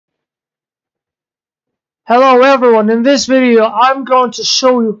Hello everyone, in this video I'm going to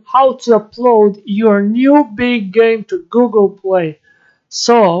show you how to upload your new big game to Google Play.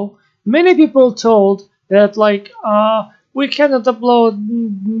 So, many people told that we cannot upload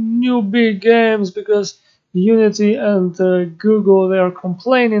new big games because Unity and Google, they are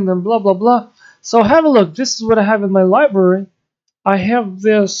complaining and blah blah blah. So have a look, this is what I have in my library. I have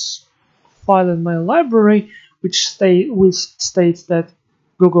this file in my library which states that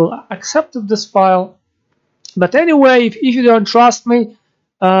Google accepted this file. But anyway, if you don't trust me,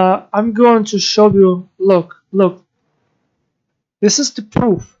 I'm going to show you. Look. This is the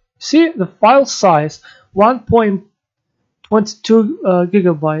proof. See the file size, 1.22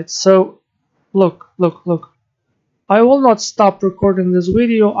 gigabytes. So look. I will not stop recording this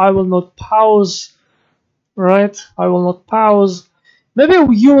video. I will not pause. Right? I will not pause. Maybe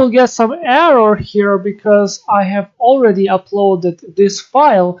you will get some error here because I have already uploaded this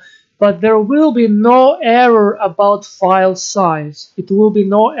file. But there will be no error about file size. It will be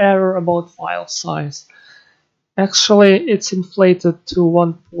no error about file size. Actually, it's inflated to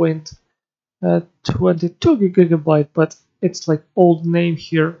 1.22 gigabyte, but it's like old name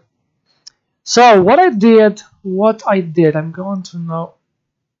here. So what I did, I'm going to now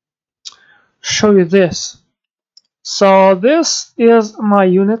show you this. So this is my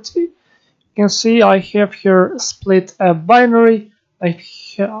Unity. You can see I have here SPLITAPPBINARY. I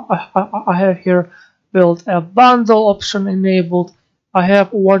have here build a bundle option enabled. I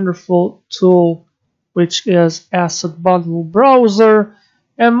have a wonderful tool which is Asset Bundle Browser,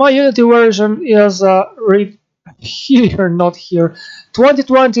 and my Unity version is here, not here,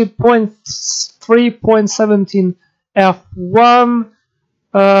 2020.3.17 F1,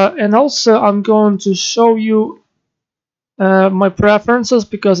 and also I'm going to show you my preferences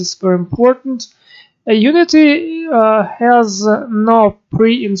because it's very important. Unity has now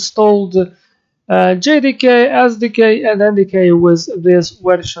pre-installed JDK, SDK, and NDK with this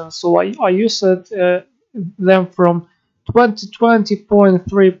version, so I use them from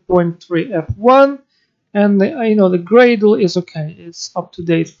 2020.3.3 F1, and the Gradle is okay, it's up to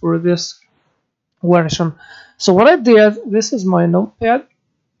date for this version. So what I did, this is my notepad.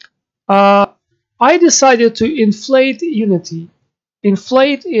 I decided to inflate Unity.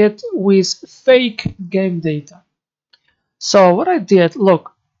 Inflate it with fake game data. So what I did,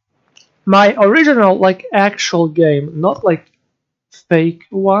 look, my original actual game, not like fake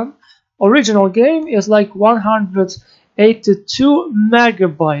one, original game is like 182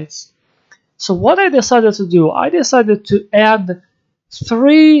 megabytes. So what I decided to do, I decided to add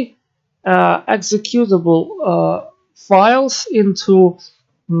 3 executable files into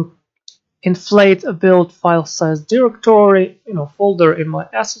inflate a build file size directory, folder in my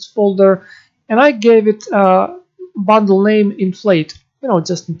assets folder, and I gave it bundle name inflate,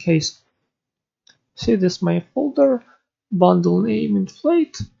 just in case. See, this is my folder, bundle name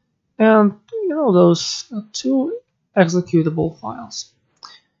inflate, and those 2 executable files.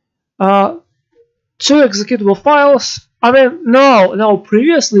 2 executable files. I mean, no.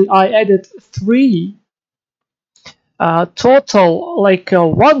 Previously I added 3. Total 1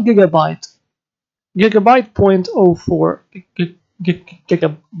 gigabyte. Gigabyte 0.04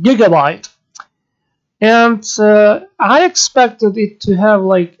 gigabyte, and I expected it to have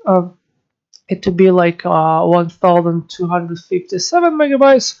it to be 1257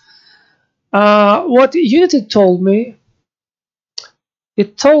 megabytes. What Unity told me,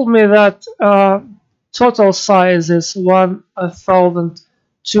 it told me that total size is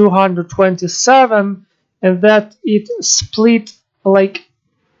 1227, and that it split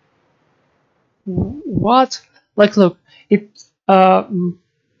what? Look, it no,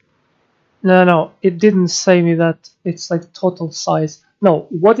 it didn't say me that it's total size. No,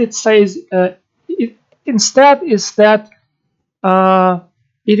 what it says instead is that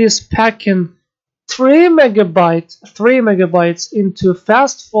it is packing 3 megabytes into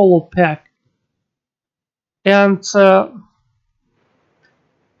fast follow pack, and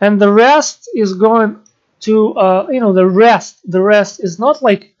the rest is going to the rest is not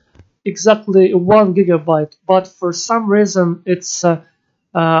exactly 1 gigabyte, but for some reason it's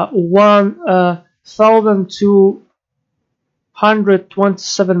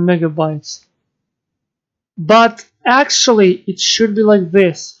 1227 megabytes. But actually it should be like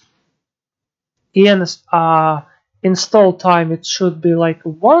this. In install time it should be 1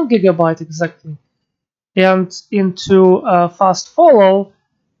 gigabyte exactly, and into fast follow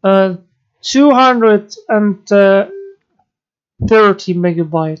 230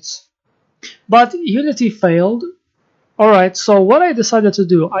 megabytes. But Unity failed. Alright, so what I decided to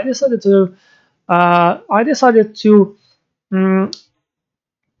do, I decided to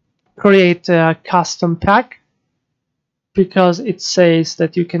create a custom pack, because it says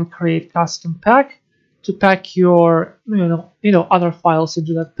that you can create custom pack to pack your other files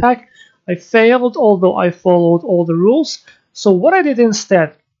into that pack. I failed, although I followed all the rules. So what I did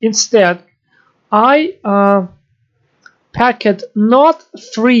instead I packed not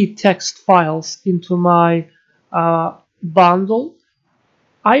 3 text files into my bundle.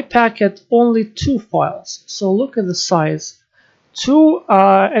 I packed only 2 files. So look at the size. 2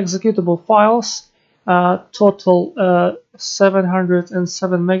 executable files, total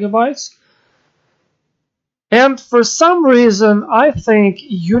 707 megabytes. And for some reason, I think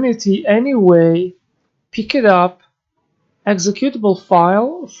Unity anyway picked up executable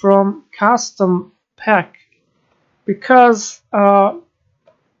file from custom pack, because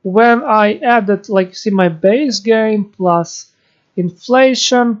when I added, like, see, my base game plus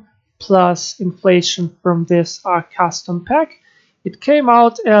inflation from this custom pack, it came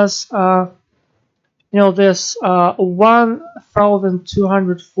out as this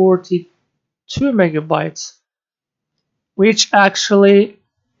 1242 megabytes, which actually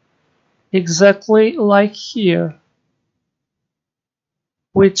exactly like here,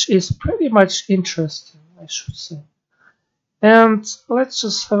 which is pretty much interesting, I should say. And let's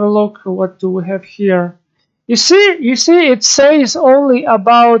just have a look. What do we have here? You see, it says only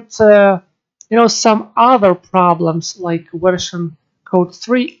about some other problems like version code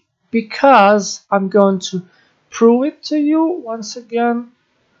 3, because I'm going to prove it to you once again.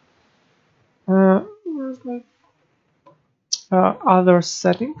 Where's my other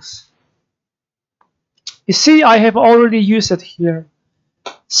settings? You see, I have already used it here.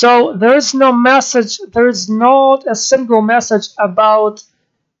 So there is no message, there is not a single message about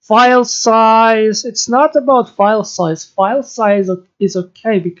file size. It's not about file size. File size is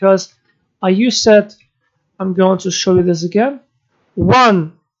okay because I used it. I'm going to show you this again.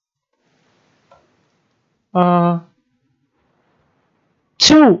 1,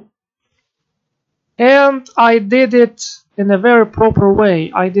 2, and I did it in a very proper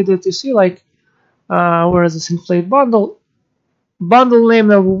way. I did it, you see, like, where is this inflate bundle? Bundle name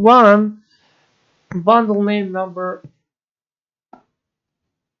number 1, bundle name number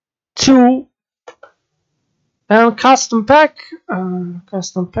 2, and custom pack.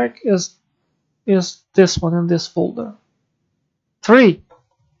 Custom pack is this one in this folder. 3.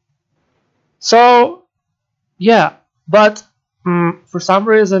 So yeah, but for some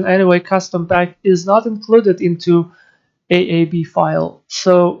reason anyway, custom pack is not included into AAB file.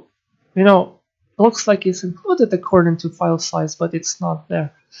 So looks like it's included according to file size, but it's not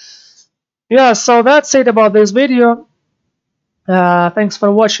there. Yeah, so that's it about this video. Thanks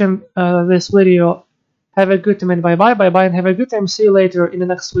for watching this video. Have a good time and bye bye, and have a good time. See you later in the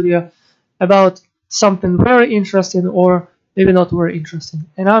next video about something very interesting, or maybe not very interesting.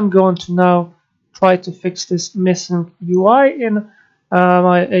 And I'm going to now try to fix this missing UI in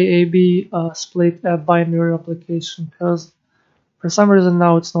my AAB split binary application, because for some reason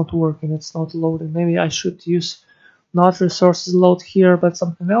now it's not working, it's not loading. Maybe I should use not resources load here, but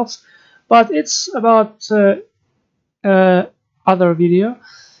something else. But it's about other video.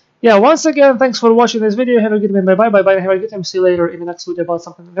 Yeah, once again, thanks for watching this video. Have a good one. Bye bye, and have a good time. See you later in the next video about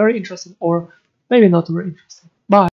something very interesting, or maybe not very interesting.